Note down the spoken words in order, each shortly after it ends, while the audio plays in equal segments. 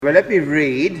Well, let me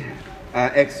read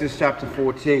Exodus chapter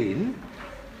 14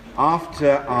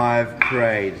 after I've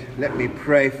prayed. Let me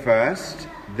pray first,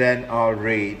 then I'll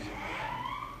read.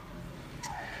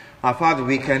 Our Father,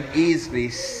 we can easily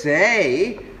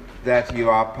say that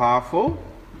you are powerful,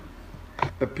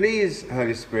 but please,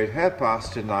 Holy Spirit, help us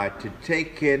tonight to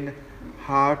take in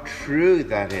how true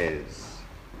that is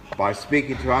by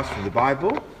speaking to us from the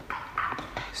Bible,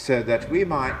 so that we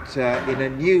might, in a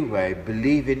new way,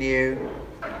 believe in you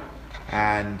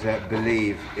and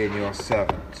believe in your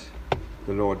servant,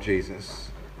 the Lord Jesus.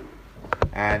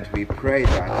 And we pray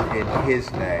that in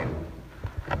his name.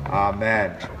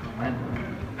 Amen.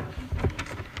 Amen.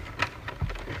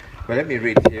 Well, let me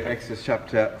read to you Exodus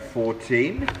chapter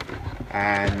 14,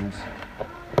 and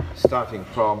starting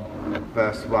from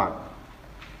verse 1.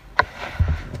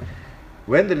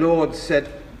 Then the Lord said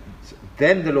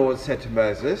to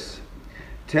Moses,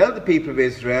 "Tell the people of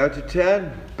Israel to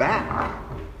turn back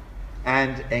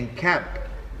and encamp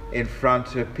in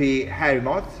front of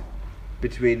Pi-Hahiroth,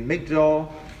 between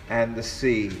Migdol and the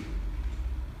sea,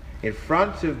 in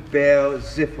front of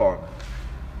Baal-Zephon,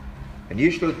 and you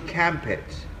shall camp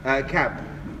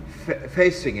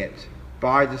facing it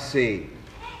by the sea.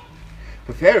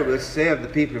 For Pharaoh will say of the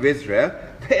people of Israel,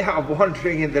 they are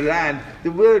wandering in the land, the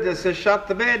wilderness has shut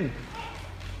them in.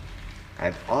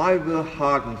 And I will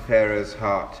harden Pharaoh's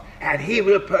heart, and he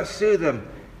will pursue them.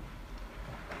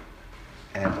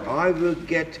 And I will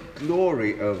get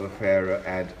glory over Pharaoh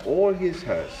and all his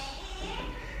hosts.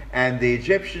 And the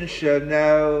Egyptians shall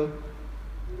know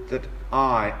that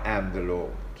I am the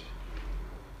Lord."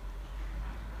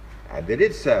 And they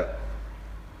did so.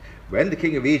 When the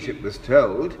king of Egypt was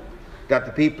told that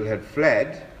the people had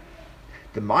fled,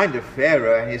 the mind of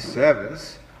Pharaoh and his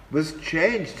servants was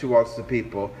changed towards the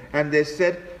people. And they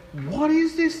said, "What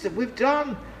is this that we've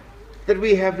done, that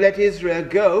we have let Israel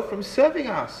go from serving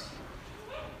us?"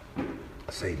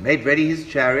 So he made ready his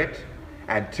chariot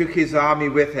and took his army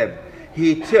with him.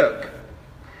 He took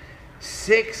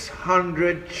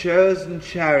 600 chosen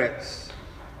chariots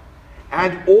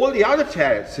and all the other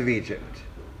chariots of Egypt,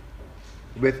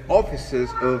 with officers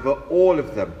over all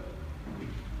of them.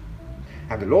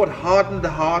 And the Lord hardened the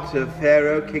heart of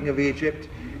Pharaoh, king of Egypt,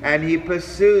 and he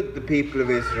pursued the people of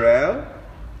Israel,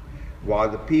 while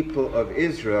the people of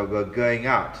Israel were going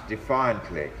out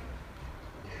defiantly.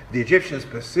 The Egyptians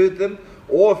pursued them,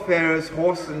 all Pharaoh's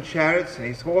horses and chariots and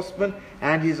his horsemen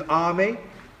and his army,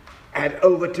 and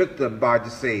overtook them by the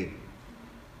sea,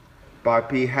 by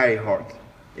Pi-Hahiroth,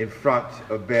 in front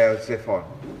of Baal-Zephon.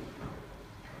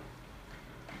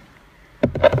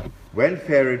 When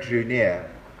Pharaoh drew near,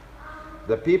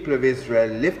 the people of Israel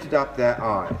lifted up their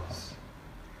eyes,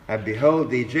 and behold,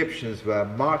 the Egyptians were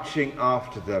marching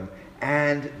after them,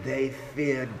 and they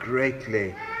feared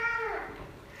greatly.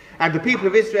 And the people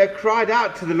of Israel cried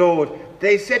out to the Lord.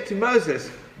 They said to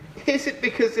Moses, "Is it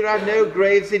because there are no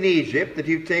graves in Egypt that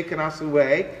you've taken us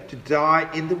away to die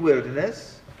in the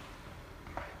wilderness?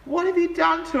 What have you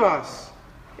done to us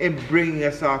in bringing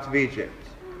us out of Egypt?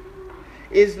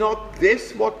 Is not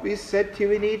this what we said to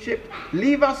you in Egypt?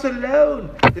 Leave us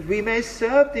alone, that we may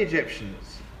serve the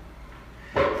Egyptians.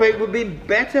 For it would be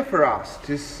better for us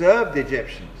to serve the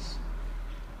Egyptians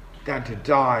than to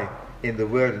die in the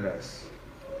wilderness."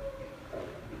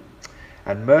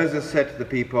 And Moses said to the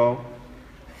people,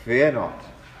 "Fear not,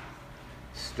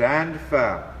 stand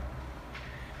firm,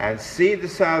 and see the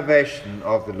salvation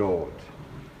of the Lord,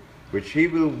 which he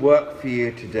will work for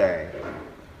you today.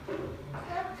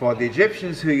 For the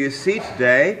Egyptians who you see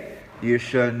today, you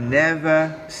shall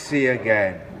never see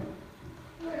again.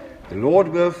 The Lord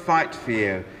will fight for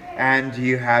you, and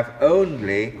you have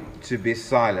only to be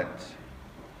silent."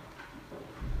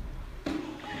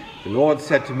 The Lord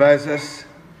said to Moses,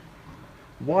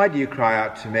 "Why do you cry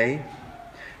out to me?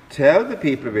 Tell the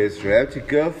people of Israel to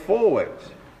go forward.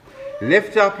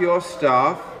 Lift up your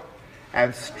staff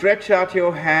and stretch out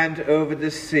your hand over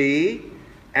the sea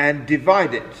and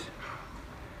divide it,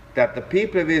 that the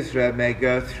people of Israel may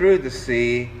go through the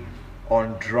sea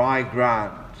on dry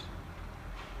ground.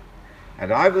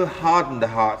 And I will harden the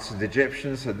hearts of the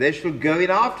Egyptians, so they shall go in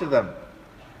after them.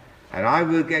 And I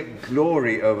will get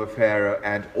glory over Pharaoh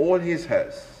and all his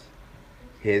hosts,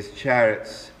 his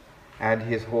chariots and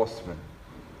his horsemen.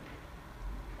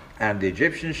 And the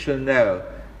Egyptians shall know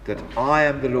that I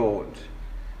am the Lord,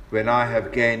 when I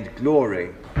have gained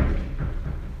glory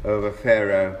over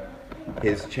Pharaoh,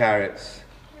 his chariots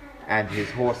and his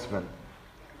horsemen."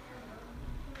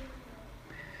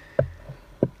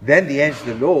 Then the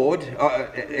angel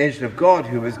of God,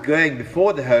 who was going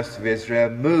before the host of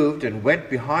Israel, moved and went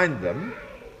behind them,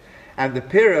 And the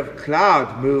pillar of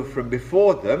cloud moved from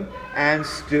before them and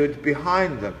stood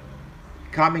behind them,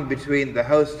 coming between the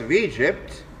host of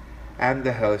Egypt and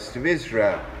the host of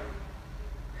Israel.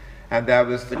 And there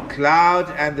was the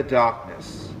cloud and the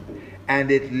darkness,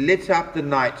 and it lit up the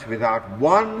night without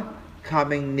one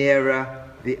coming nearer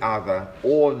the other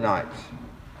all night.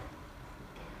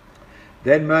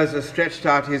 Then Moses stretched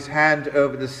out his hand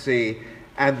over the sea,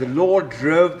 and the Lord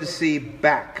drove the sea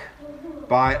back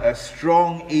by a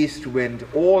strong east wind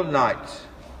all night,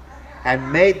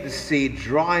 and made the sea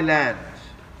dry land,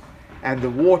 and the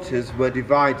waters were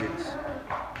divided.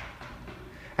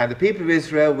 And the people of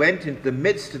Israel went into the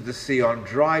midst of the sea on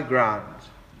dry ground,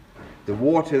 the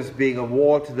waters being a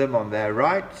wall to them on their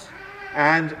right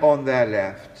and on their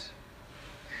left.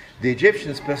 The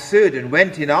Egyptians pursued and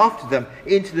went in after them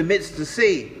into the midst of the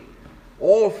sea,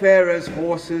 all Pharaoh's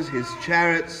horses, his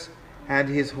chariots, and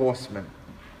his horsemen.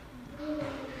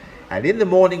 And in the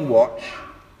morning watch,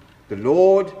 the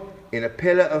Lord, in a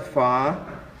pillar of fire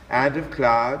and of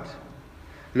cloud,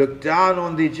 looked down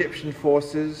on the Egyptian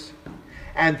forces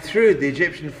and threw the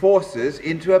Egyptian forces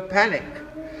into a panic,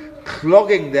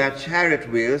 clogging their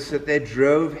chariot wheels so that they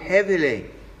drove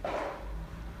heavily.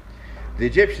 The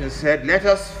Egyptians said, "Let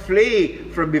us flee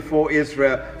from before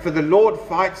Israel, for the Lord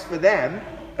fights for them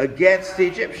against the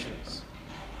Egyptians."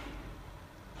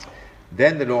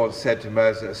 Then the Lord said to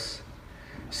Moses,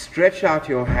 "Stretch out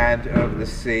your hand over the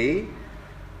sea,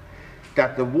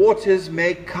 that the waters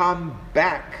may come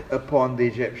back upon the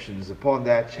Egyptians, upon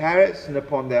their chariots and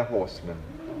upon their horsemen."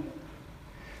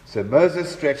 So Moses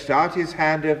stretched out his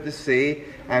hand over the sea,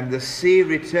 and the sea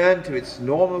returned to its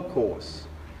normal course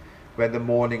when the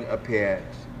morning appeared.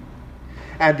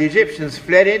 And the Egyptians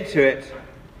fled into it,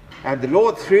 and the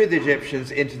Lord threw the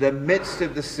Egyptians into the midst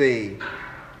of the sea.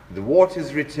 The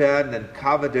waters returned and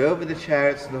covered over the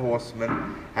chariots and the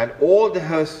horsemen, and all the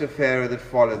host of Pharaoh that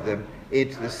followed them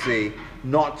into the sea.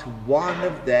 Not one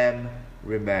of them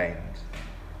remained.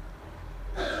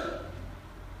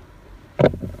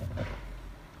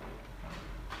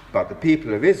 But the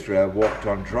people of Israel walked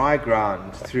on dry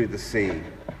ground through the sea,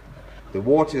 the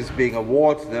waters being a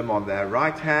wall to them on their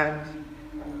right hand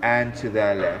and to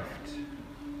their left.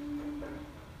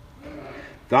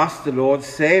 Thus the Lord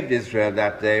saved Israel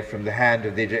that day from the hand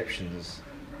of the Egyptians.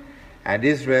 And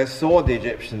Israel saw the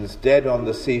Egyptians dead on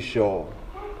the seashore.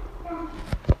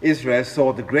 Israel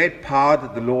saw the great power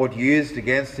that the Lord used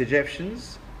against the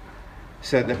Egyptians.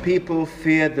 So the people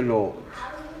feared the Lord,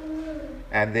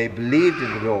 and they believed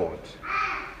in the Lord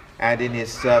and in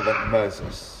his servant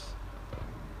Moses.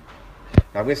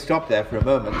 Now we'll stop there for a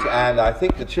moment, and I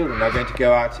think the children are going to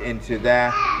go out into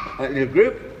their little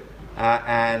group,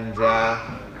 and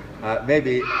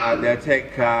maybe they'll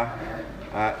take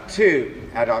 2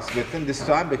 adults with them this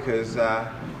time, because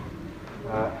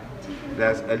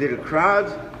there's a little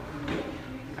crowd,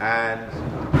 and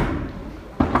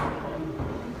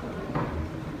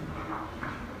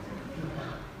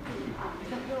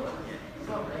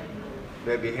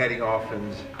they'll be heading off,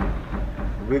 and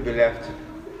we'll be left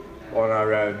on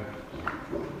our own.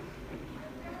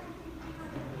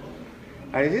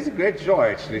 And it is a great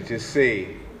joy actually to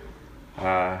see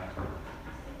a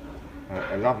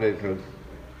lovely little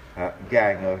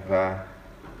gang of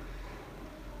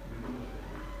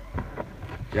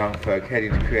young folk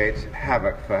heading to create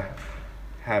havoc for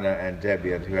Hannah and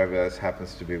Debbie and whoever else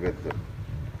happens to be with them.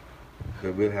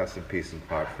 But we'll have some peace and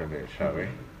quiet for a minute, shall we?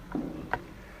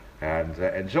 And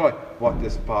enjoy what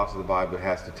this part of the Bible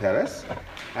has to tell us.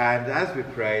 And as we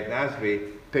pray and as we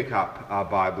pick up our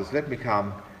Bibles, let me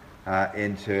come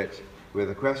into it with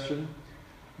a question.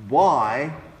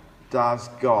 Why does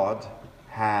God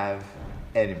have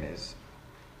enemies?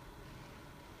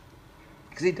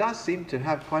 Because he does seem to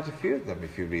have quite a few of them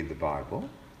if you read the Bible.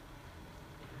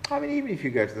 I mean, even if you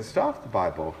go to the start of the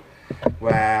Bible,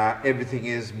 where everything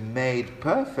is made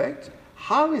perfect,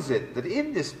 how is it that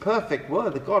in this perfect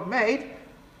world that God made,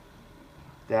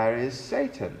 there is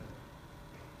Satan?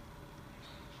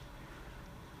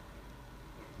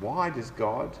 Why does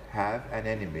God have an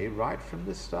enemy right from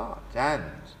the start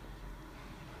and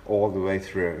all the way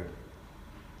through?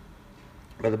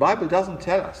 But the Bible doesn't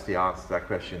tell us the answer to that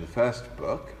question in the first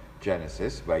book,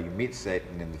 Genesis, where you meet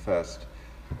Satan in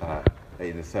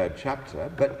the third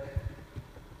chapter. But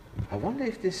I wonder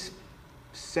if this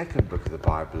second book of the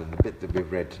Bible and the bit that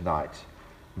we've read tonight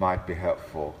might be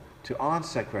helpful to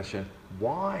answer that question.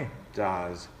 Why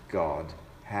does God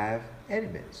have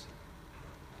enemies?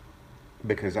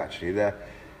 Because actually the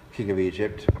king of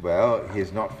Egypt, well,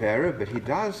 he's not Pharaoh, but he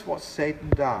does what Satan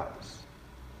does.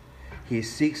 He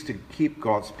seeks to keep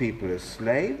God's people as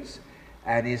slaves,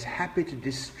 and is happy to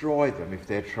destroy them if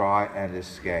they try and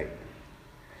escape.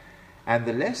 And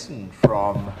the lesson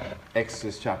from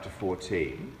Exodus chapter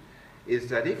 14 is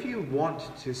that if you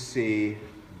want to see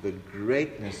the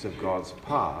greatness of God's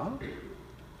power,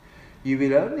 you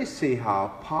will only see how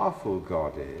powerful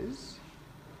God is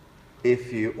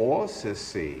if you also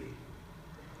see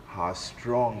how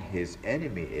strong his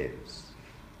enemy is,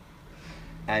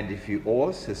 and if you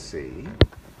also see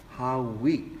how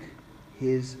weak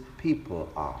his people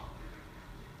are.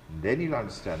 And then you'll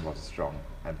understand what a strong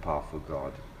and powerful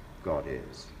God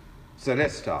is. So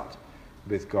let's start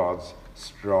with God's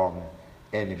strong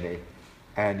enemy.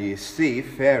 And you see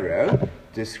Pharaoh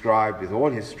described with all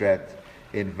his strength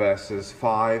in verses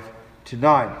 5 to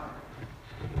 9.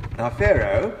 Now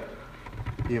Pharaoh,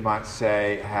 you might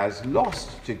say, has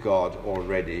lost to God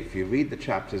already. If you read the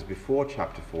chapters before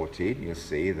chapter 14, you'll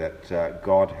see that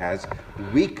God has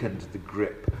weakened the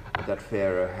grip that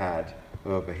Pharaoh had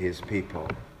over his people.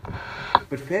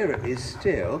 But Pharaoh is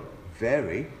still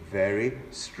very, very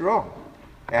strong.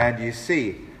 And you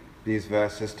see, these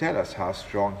verses tell us how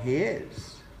strong he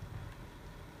is.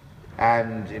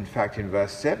 And in fact, in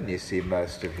verse 7, you see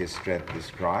most of his strength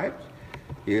described.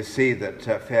 You see that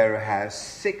Pharaoh has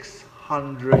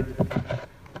 600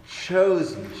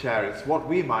 chosen chariots, what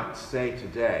we might say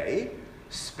today,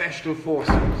 special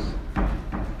forces.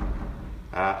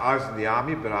 I was in the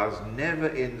army, but I was never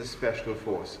in the special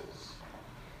forces.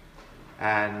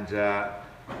 And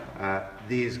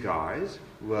these guys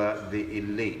were the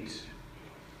elite.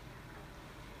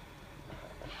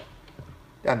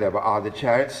 And there were other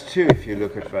chariots too, if you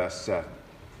look at verse 7.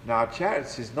 Now,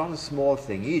 chariots is not a small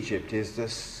thing. Egypt is the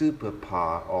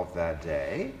superpower of their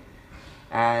day.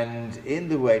 And in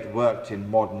the way it worked in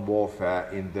modern warfare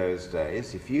in those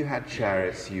days, if you had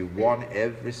chariots, you won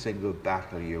every single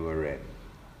battle you were in,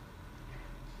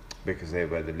 because they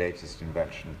were the latest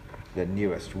invention, the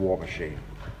newest war machine.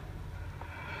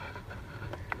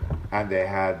 And they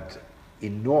had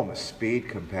enormous speed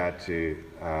compared to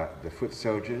the foot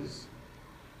soldiers.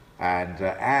 And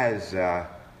as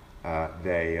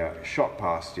they shot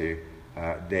past you,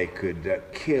 they could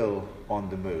kill on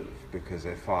the move because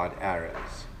they fired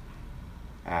arrows.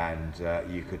 And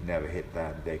you could never hit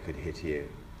them, they could hit you.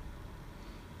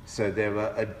 So they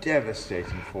were a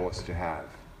devastating force to have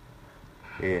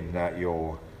in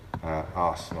your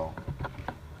arsenal.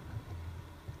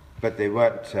 But they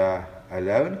weren't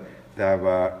alone. There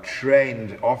were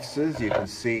trained officers, you can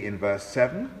see in verse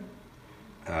 7,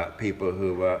 people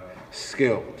who were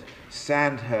skilled,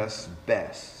 Sandhurst's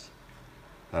best,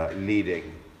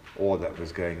 leading all that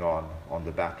was going on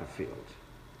the battlefield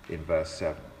in verse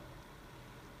 7.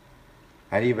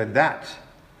 And even that,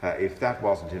 if that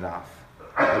wasn't enough,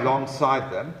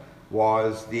 alongside them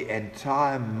was the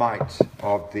entire might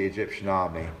of the Egyptian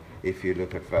army. If you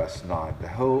look at verse 9, the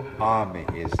whole army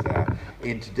is there.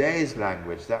 In today's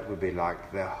language, that would be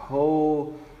like the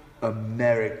whole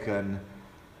American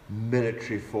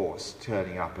military force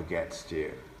turning up against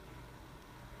you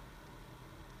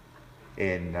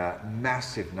in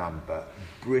massive number,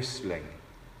 bristling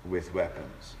with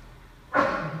weapons.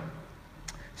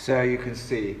 So you can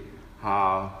see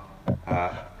how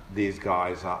these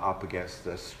guys are up against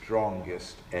the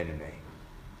strongest enemy.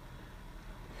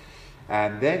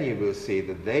 And then you will see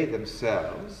that they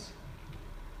themselves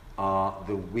are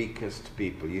the weakest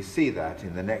people. You see that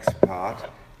in the next part,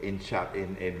 in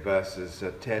verses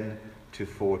 10 to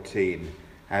 14.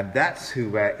 And that's who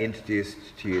we're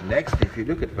introduced to you next. If you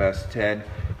look at verse 10,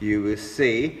 you will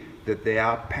see that they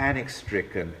are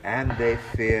panic-stricken and they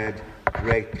feared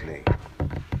greatly.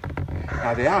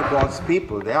 Now, they are God's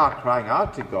people. They are crying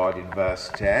out to God in verse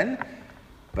 10,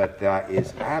 but there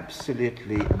is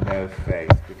absolutely no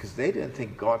faith, because they don't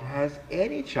think God has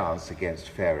any chance against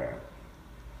Pharaoh.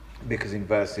 Because in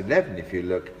verse 11, if you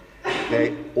look,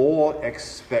 they all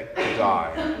expect to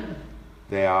die.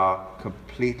 They are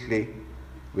completely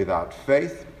without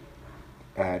faith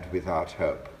and without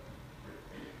hope.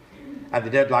 And they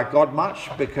don't like God much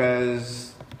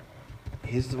because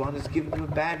he's the one who's given them a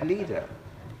bad leader.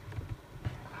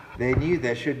 They knew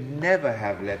they should never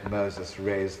have let Moses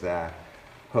raise their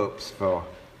hopes for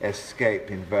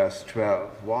escape in verse 12.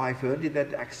 Why? If only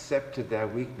they'd accepted their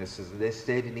weaknesses and they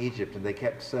stayed in Egypt and they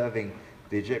kept serving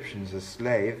the Egyptians as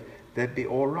slaves, they'd be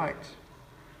all right.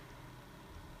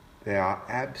 They are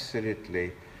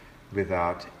absolutely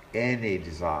without any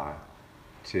desire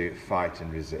to fight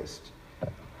and resist.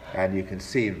 And you can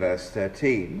see in verse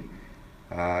 13,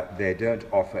 they don't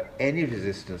offer any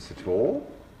resistance at all.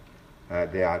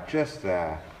 They are just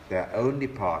there. Their only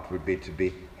part would be to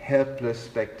be helpless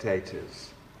spectators.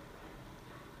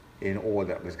 in all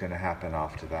that was going to happen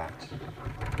after that.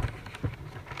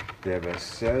 They were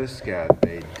so scared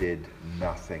they did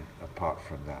nothing apart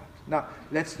from that. Now,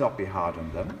 let's not be hard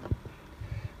on them,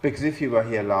 because if you were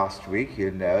here last week,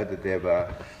 you'll know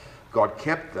that God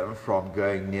kept them from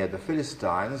going near the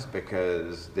Philistines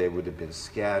because they would have been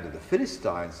scared of the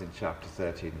Philistines in chapter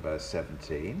 13, verse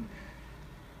 17.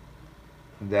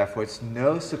 And therefore, it's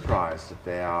no surprise that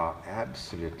they are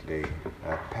absolutely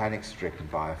panic-stricken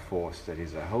by a force that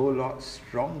is a whole lot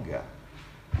stronger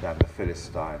than the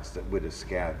Philistines that would have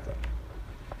scared them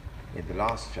in the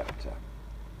last chapter.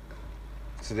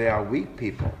 So they are weak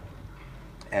people,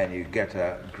 and you get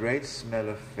a great smell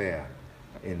of fear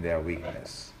in their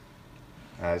weakness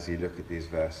as you look at these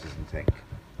verses and think.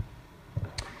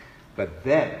 But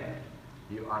then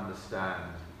you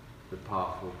understand the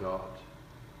powerful God.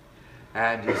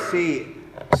 And you see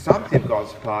something of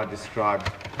God's power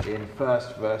described in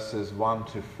first verses 1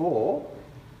 to 4,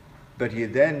 but you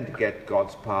then get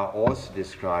God's power also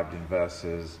described in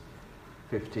verses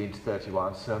 15 to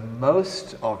 31. So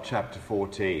most of chapter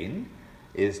 14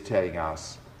 is telling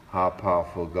us how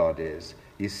powerful God is.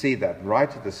 You see that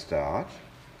right at the start,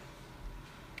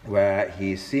 where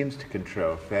he seems to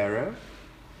control Pharaoh.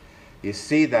 You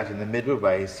see that in the middle,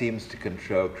 where he seems to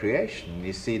control creation.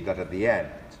 You see that at the end,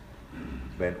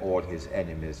 when all his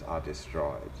enemies are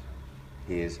destroyed.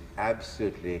 He is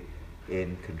absolutely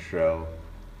in control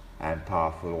and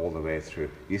powerful all the way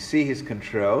through. You see his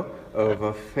control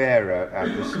over Pharaoh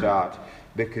at the start,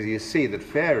 because you see that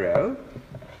Pharaoh,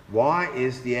 why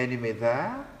is the enemy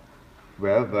there?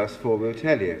 Well, verse 4 will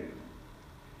tell you.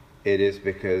 It is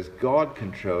because God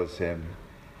controls him,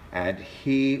 and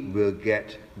he will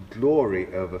get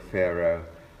glory over Pharaoh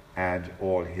and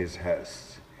all his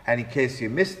hosts. And in case you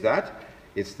missed that,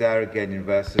 it's there again in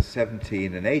verses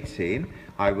 17 and 18.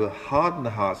 I will harden the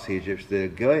hearts of the Egyptians, they'll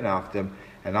go in after them,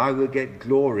 and I will get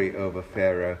glory over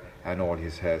Pharaoh and all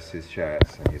his hosts, his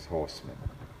chariots and his horsemen.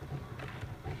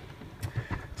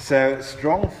 So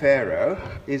strong Pharaoh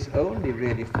is only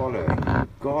really following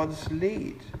God's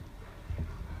lead.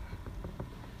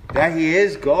 There he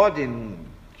is, God, in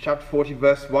chapter 40,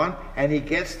 verse 1, and he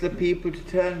gets the people to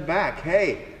turn back.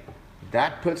 Hey,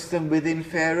 that puts them within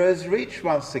Pharaoh's reach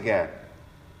once again.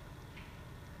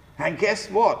 And guess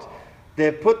what?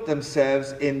 They've put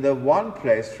themselves in the one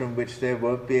place from which they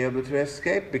won't be able to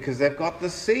escape, because they've got the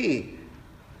sea.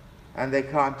 And they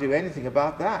can't do anything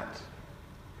about that.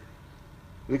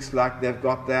 Looks like they've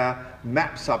got their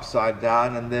maps upside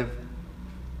down and they've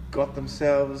got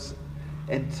themselves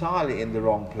entirely in the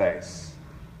wrong place.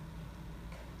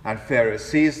 And Pharaoh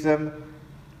sees them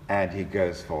and he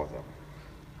goes for them.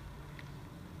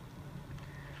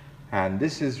 And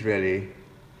this is really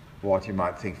what you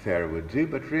might think Pharaoh would do,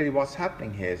 but really what's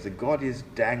happening here is that God is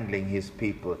dangling his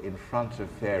people in front of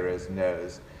Pharaoh's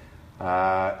nose.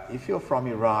 If you're from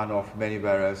Iran or from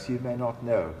anywhere else, you may not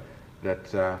know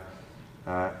that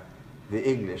the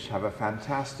English have a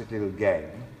fantastic little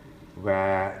game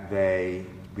where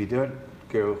we don't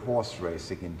go horse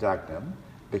racing in Dagenham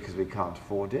because we can't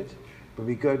afford it, but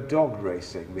we go dog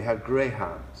racing. We have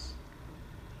greyhounds.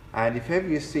 And if ever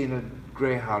you've seen a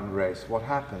greyhound race, what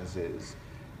happens is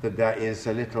that there is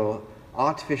a little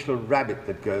artificial rabbit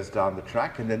that goes down the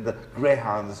track, and then the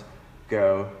greyhounds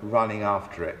go running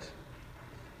after it.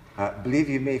 Believe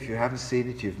you me, if you haven't seen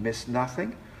it, you've missed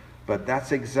nothing, but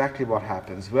that's exactly what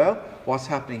happens. Well, what's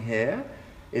happening here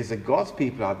is that God's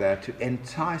people are there to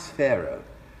entice Pharaoh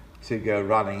to go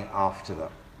running after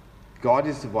them. God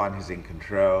is the one who's in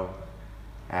control,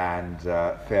 and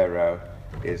Pharaoh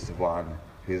is the one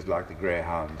who's like the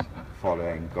greyhound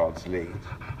following God's lead.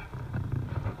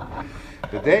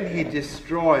 But then he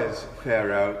destroys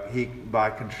Pharaoh by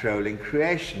controlling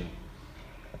creation.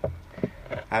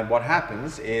 And what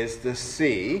happens is the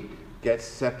sea gets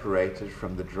separated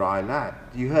from the dry land.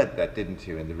 You heard that, didn't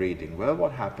you, in the reading? Well,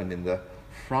 what happened in the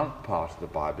front part of the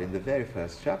Bible, in the very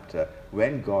first chapter,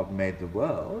 when God made the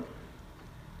world,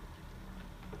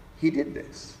 he did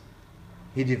this.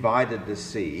 He divided the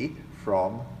sea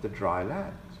from the dry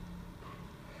land.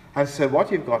 And so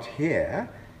what you've got here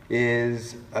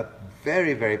is a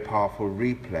very, very powerful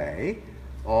replay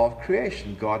of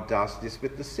creation. God does this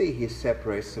with the sea. He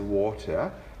separates the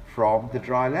water from the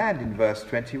dry land in verse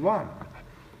 21.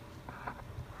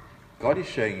 God is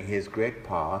showing his great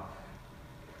power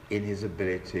in his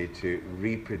ability to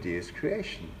reproduce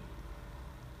creation.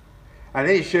 And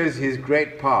then he shows his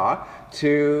great power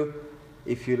to,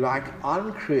 if you like,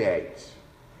 uncreate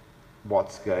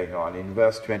what's going on. In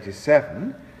verse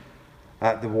 27,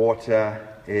 the water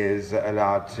is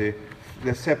allowed to,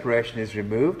 the separation is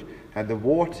removed, and the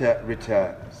water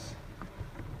returns,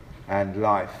 and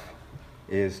life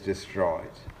is destroyed.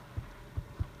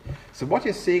 So what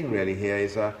you're seeing really here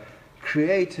is a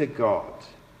creator God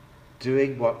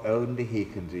doing what only he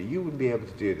can do. You wouldn't be able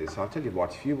to do this. I'll tell you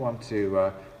what, if you want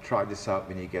to try this out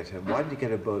when you get home, why don't you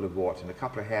get a bowl of water and a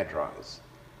couple of hairdryers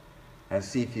and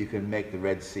see if you can make the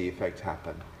Red Sea effect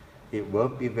happen. It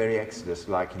won't be very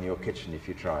Exodus-like in your kitchen if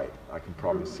you try it, I can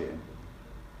promise you.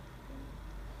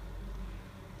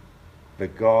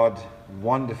 But God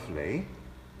wonderfully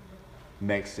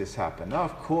makes this happen. Now,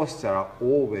 of course, there are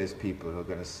always people who are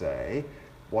going to say,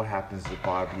 what happens in the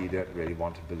Bible, you don't really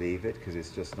want to believe it because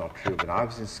it's just not true. When I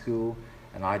was in school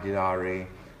and I did RE,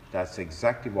 that's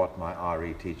exactly what my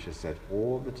RE teacher said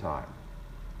all the time.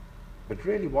 But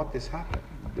really what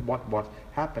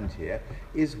happened here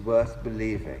is worth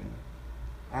believing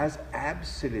as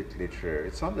absolutely true.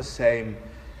 It's on the same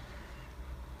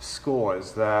score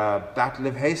as the Battle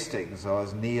of Hastings or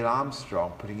as Neil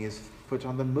Armstrong putting his foot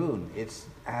on the moon. It's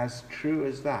as true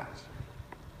as that.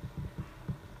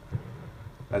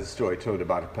 There's a story told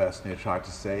about a person who tried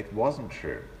to say it wasn't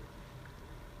true.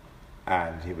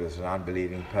 And he was an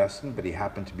unbelieving person, but he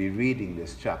happened to be reading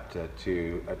this chapter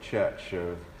to a church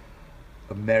of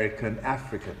American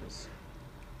Africans.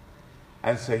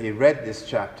 And so he read this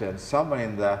chapter, and someone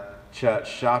in the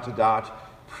church shouted out,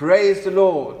 "Praise the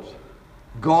Lord,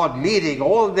 God leading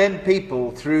all them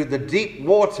people through the deep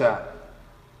water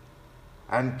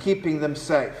and keeping them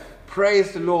safe.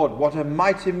 Praise the Lord, what a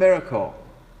mighty miracle."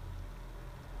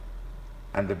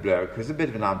 And the bloke, who's a bit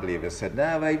of an unbeliever, said,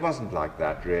 "No, he wasn't like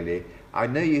that, really. I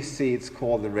know you see it's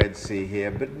called the Red Sea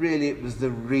here, but really it was the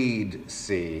Reed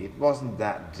Sea. It wasn't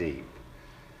that deep.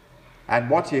 And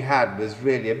what you had was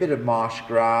really a bit of marsh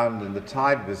ground, and the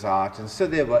tide was out, and so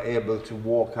they were able to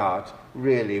walk out,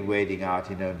 really wading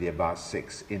out in only about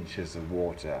 6 inches of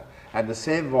water." And the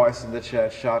same voice in the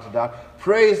church shouted out,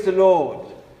 "Praise the Lord,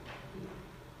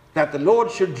 that the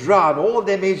Lord should drown all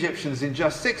them Egyptians in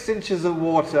just 6 inches of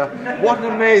water. What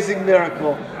an amazing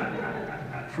miracle.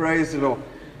 Praise the Lord."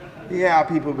 Yeah,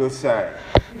 people will say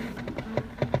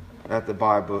that the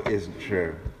Bible isn't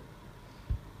true.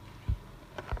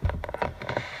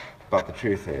 But the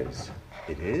truth is,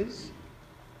 it is.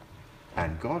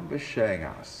 And God was showing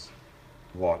us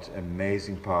what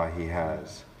amazing power he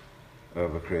has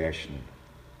over creation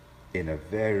in a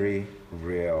very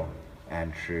real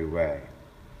and true way.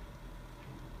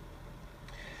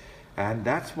 And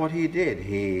that's what he did.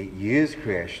 He used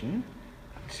creation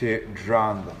to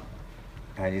drown them.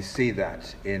 And you see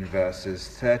that in verses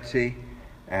 30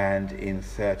 and in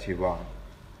 31.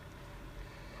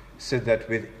 So that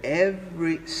with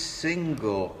every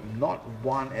single, not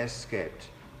one escaped,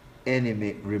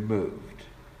 enemy removed,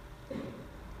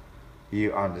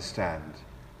 you understand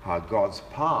how God's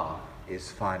power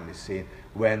is finally seen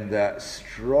when the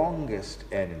strongest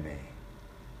enemy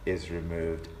is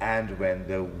removed and when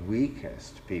the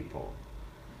weakest people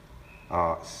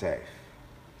are safe.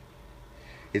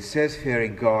 It says,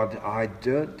 fearing God. I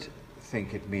don't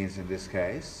think it means in this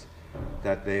case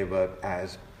that they were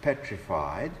as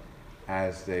petrified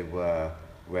as they were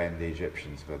when the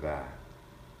Egyptians were there.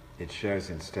 It shows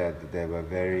instead that they were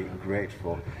very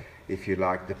grateful. If you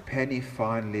like, the penny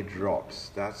finally drops.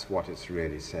 That's what it's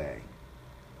really saying.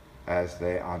 As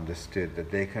they understood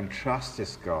that they can trust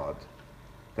this God,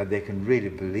 that they can really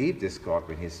believe this God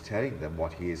when he's telling them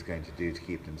what he is going to do to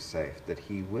keep them safe, that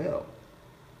he will.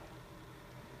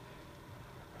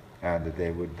 And that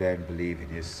they would then believe in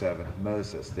his servant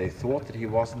Moses. They thought that he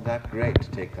wasn't that great to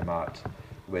take them out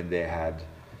when they had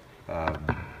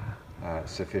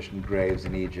sufficient graves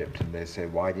in Egypt, and they say,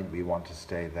 why didn't we want to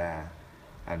stay there?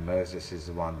 And Moses is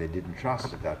the one they didn't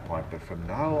trust at that point. But from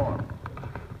now on,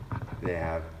 they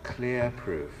have clear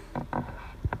proof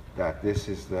that this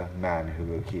is the man who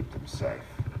will keep them safe.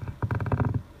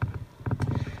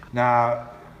 Now,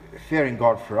 fearing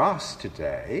God for us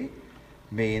today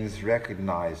means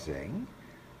recognizing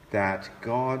that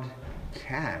God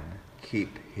can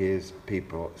keep his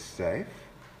people safe.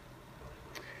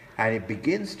 And it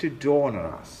begins to dawn on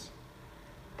us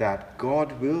that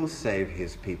God will save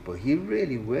his people. He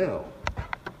really will,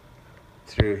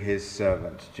 through his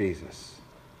servant Jesus.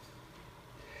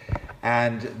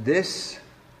 And this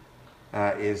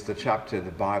is the chapter of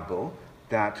the Bible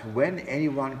that when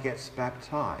anyone gets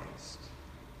baptized,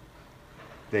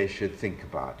 they should think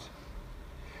about.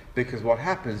 Because what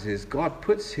happens is God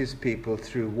puts his people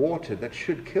through water that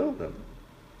should kill them,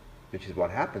 which is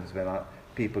what happens when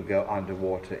people go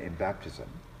underwater in baptism.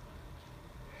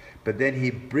 But then he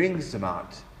brings them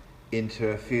out into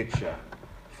a future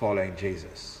following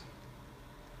Jesus.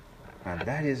 And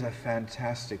that is a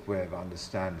fantastic way of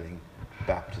understanding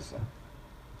baptism.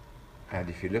 And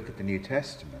if you look at the New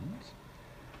Testament,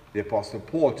 The Apostle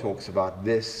Paul talks about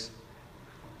this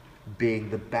being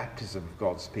the baptism of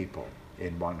God's people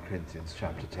in 1 Corinthians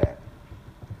chapter 10.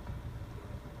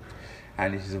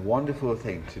 And it is a wonderful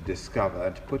thing to discover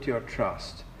and to put your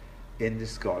trust in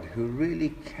this God who really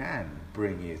can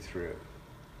bring you through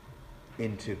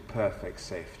into perfect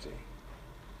safety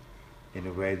in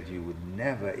a way that you would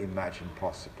never imagine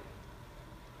possible.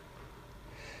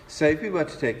 So if we were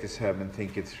to take this home and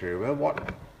think it through, well,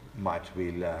 what might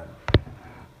we learn?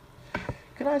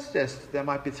 Can I suggest there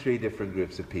might be 3 different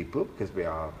groups of people, because we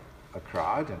are a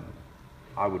crowd, and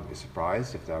I wouldn't be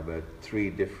surprised if there were 3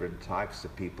 different types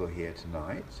of people here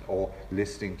tonight, or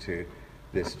listening to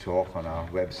this talk on our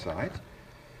website.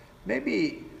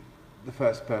 Maybe the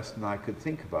first person I could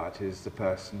think about is the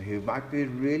person who might be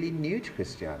really new to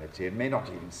Christianity and may not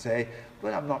even say,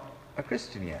 well, I'm not a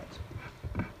Christian yet.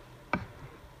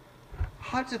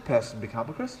 How does a person become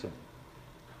a Christian?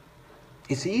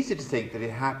 It's easy to think that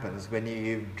it happens when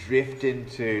you drift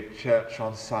into church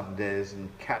on Sundays and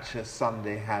catch a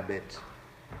Sunday habit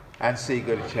and so you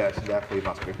go to church and therefore you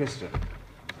must be a Christian.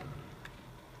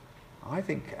 I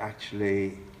think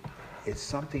actually it's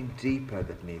something deeper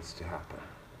that needs to happen.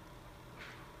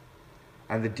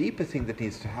 And the deeper thing that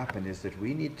needs to happen is that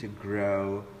we need to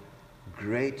grow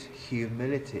great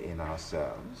humility in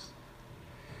ourselves,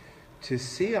 to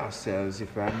see ourselves,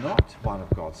 if we're not one of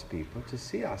God's people, to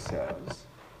see ourselves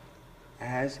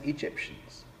as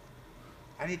Egyptians.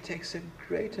 And it takes a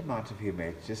great amount of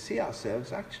humility to see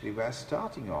ourselves, actually, we're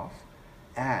starting off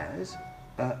as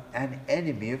an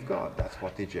enemy of God. That's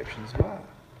what the Egyptians were.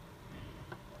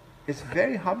 It's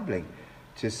very humbling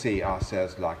to see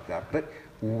ourselves like that. But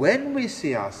when we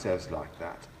see ourselves like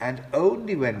that, and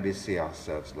only when we see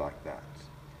ourselves like that,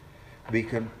 we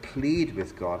can plead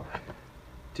with God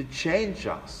to change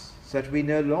us so that we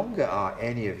no longer are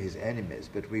any of his enemies,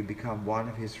 but we become one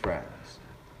of his friends.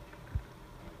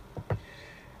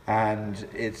 And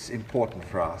it's important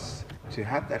for us to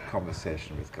have that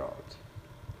conversation with God,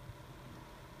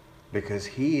 because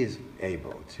he is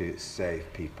able to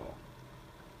save people.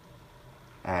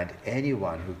 And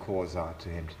anyone who calls out to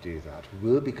him to do that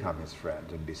will become his friend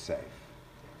and be safe.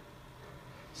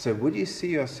 So would you see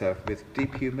yourself with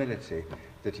deep humility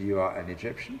that you are an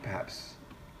Egyptian, perhaps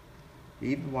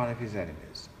even one of his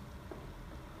enemies,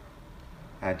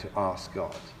 and to ask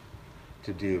God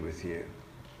to deal with you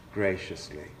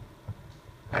graciously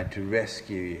and to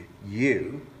rescue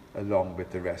you along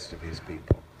with the rest of his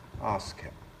people? Ask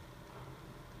him.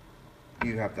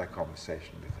 You have that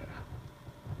conversation with him.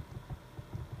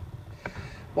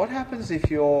 What happens if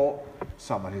you're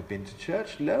someone who's been to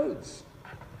church loads?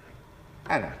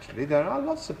 And actually there are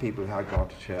lots of people who have gone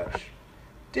to church,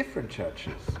 different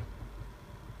churches.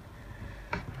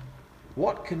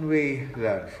 What can we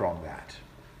learn from that?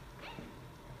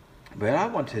 Well, I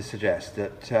want to suggest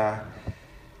that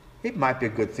it might be a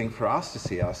good thing for us to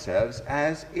see ourselves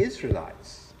as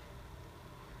Israelites.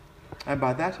 And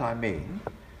by that I mean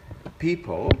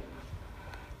people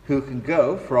who can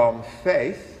go from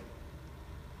faith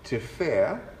to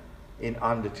fear in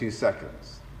under 2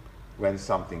 seconds when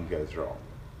something goes wrong.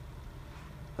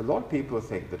 A lot of people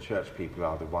think the church people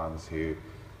are the ones who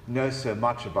know so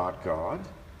much about God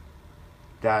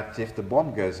that if the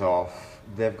bomb goes off,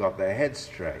 they've got their head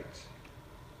straight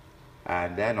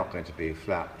and they're not going to be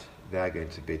flapped. They're going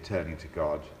to be turning to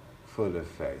God full of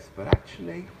faith. But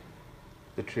actually,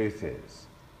 the truth is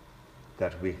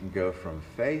that we can go from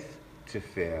faith to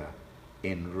fear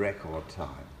in record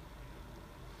time.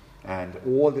 And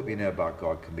all that we know about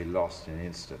God can be lost in an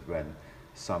instant when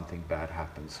something bad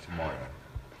happens tomorrow.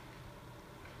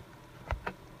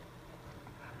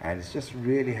 And it's just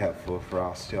really helpful for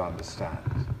us to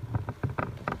understand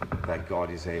that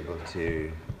God is able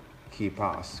to keep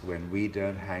us when we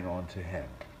don't hang on to him.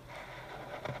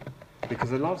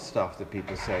 Because a lot of stuff that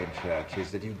people say in church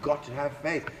is that you've got to have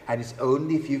faith, and it's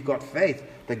only if you've got faith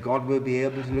that God will be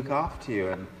able to look after you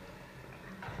and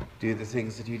do the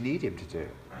things that you need him to do.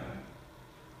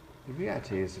 The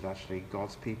reality is that actually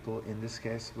God's people in this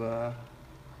case were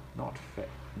not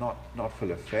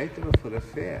full of faith, they were full of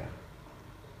fear.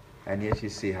 And yet you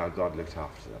see how God looked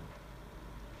after them.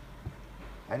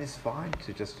 And it's fine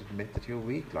to just admit that you're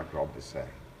weak, like Rob was saying,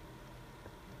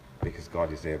 because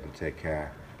God is able to take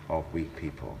care of weak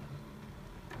people,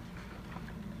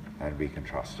 and we can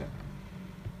trust him.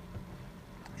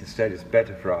 Instead, it's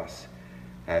better for us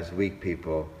as weak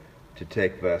people to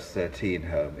take verse 13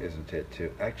 home, isn't it?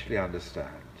 To actually understand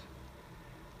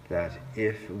that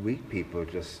if weak people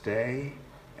just stay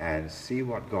and see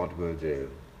what God will do,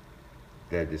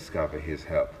 they'll discover his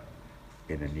help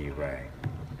in a new way.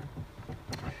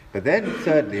 But then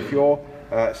thirdly, if you're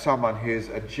someone who's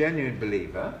a genuine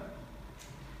believer,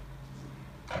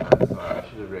 sorry, I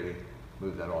should have really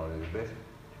moved that on a little bit.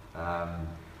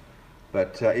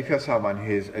 But if you're someone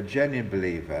who's a genuine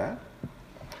believer,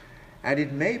 and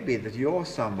it may be that you're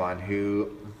someone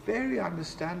who very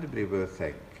understandably will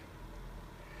think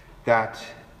that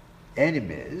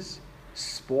enemies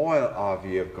spoil our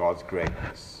view of God's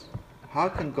greatness. How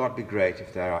can God be great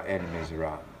if there are enemies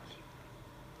around?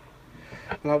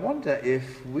 Well, I wonder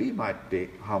if we might be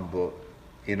humble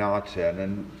in our turn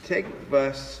and take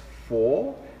verse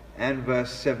 4 and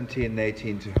verse 17 and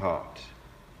 18 to heart,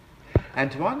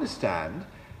 and to understand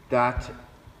that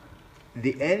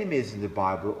the enemies in the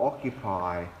Bible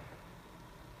occupy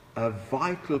a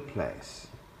vital place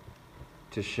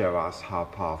to show us how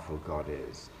powerful God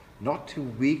is, not to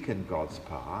weaken God's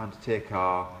power and to take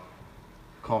our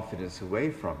confidence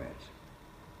away from it.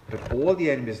 But all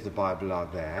the enemies of the Bible are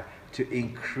there to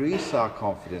increase our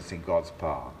confidence in God's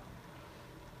power,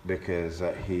 because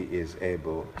he is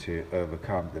able to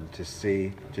overcome them,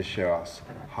 to show us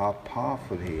how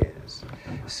powerful he is.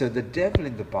 So the devil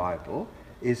in the Bible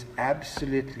is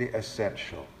absolutely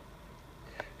essential.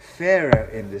 Pharaoh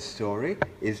in this story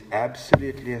is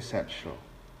absolutely essential.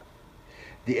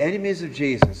 The enemies of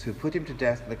Jesus who put him to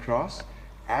death on the cross,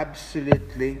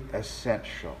 absolutely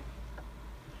essential.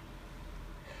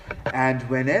 And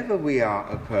whenever we are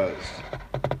opposed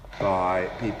by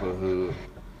people who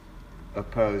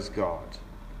oppose God,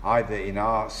 either in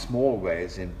our small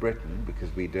ways in Britain,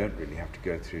 because we don't really have to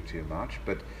go through too much,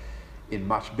 but in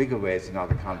much bigger ways in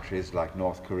other countries like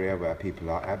North Korea, where people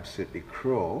are absolutely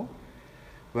cruel,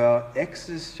 well,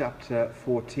 Exodus chapter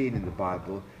 14 in the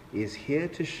Bible is here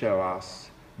to show us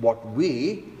what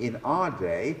we in our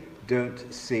day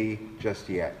don't see just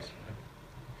yet.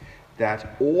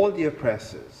 That all the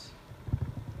oppressors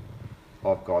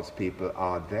of God's people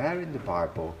are there in the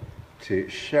Bible to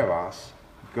show us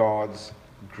God's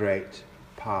great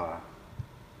power.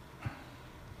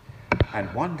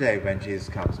 And one day when Jesus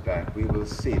comes back, we will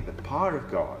see the power of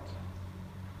God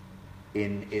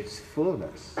in its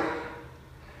fullness,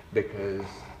 because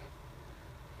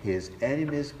his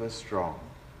enemies were strong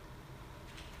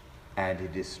and he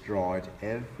destroyed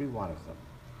every one of them.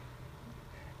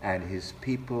 And his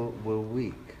people were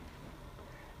weak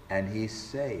and he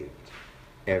saved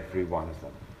every one of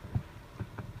them.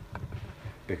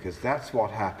 Because that's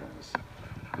what happens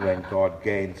when God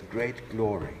gains great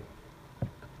glory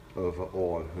over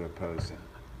all who oppose him.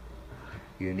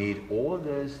 You need all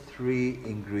those three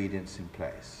ingredients in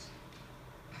place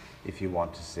if you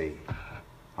want to see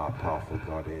how powerful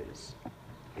God is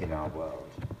in our world.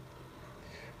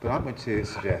 But I'm going to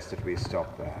suggest that we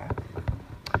stop there,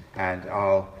 and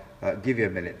I'll give you a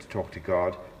minute to talk to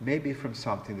God, maybe from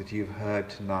something that you've heard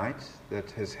tonight that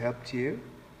has helped you,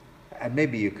 and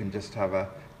maybe you can just have a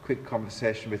quick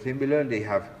conversation with him. We'll only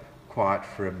have quiet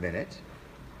for a minute,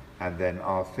 and then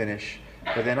I'll finish.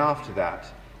 But then after that,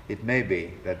 it may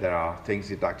be that there are things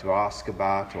you'd like to ask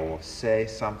about or say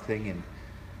something in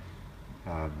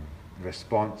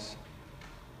response.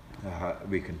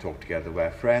 We can talk together.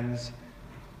 We're friends,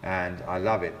 and I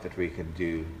love it that we can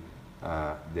do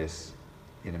this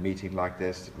in a meeting like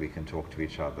this, that we can talk to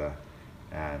each other,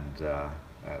 and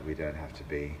we don't have to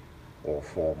be all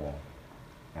formal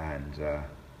and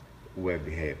well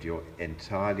behaved. You're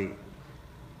entirely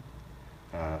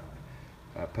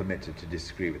permitted to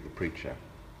disagree with the preacher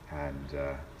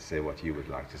and say what you would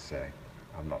like to say.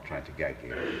 I'm not trying to gag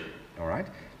you. All right?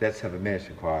 Let's have a minute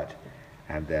of quiet,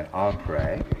 and then I'll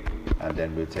pray, and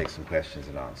then we'll take some questions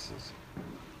and answers.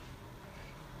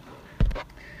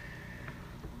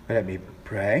 Let me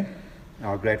pray.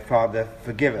 Our great Father,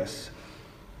 forgive us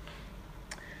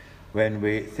when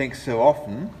we think so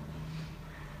often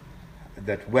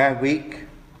that we're weak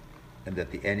and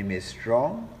that the enemy is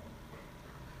strong,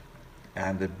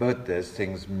 and that both those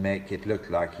things make it look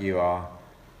like you are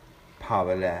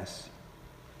powerless.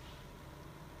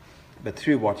 But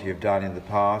through what you've done in the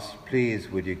past, please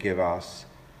would you give us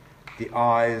the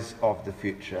eyes of the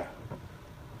future,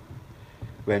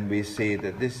 when we see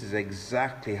that this is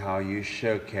exactly how you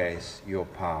showcase your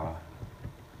power.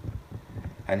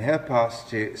 And help us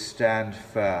to stand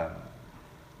firm,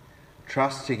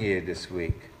 trusting you this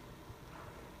week,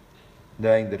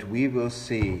 knowing that we will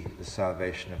see the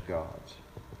salvation of God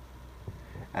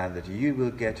and that you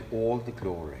will get all the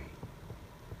glory,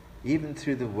 even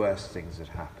through the worst things that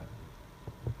happen.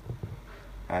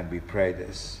 And we pray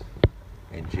this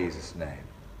in Jesus' name.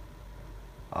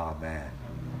 Amen.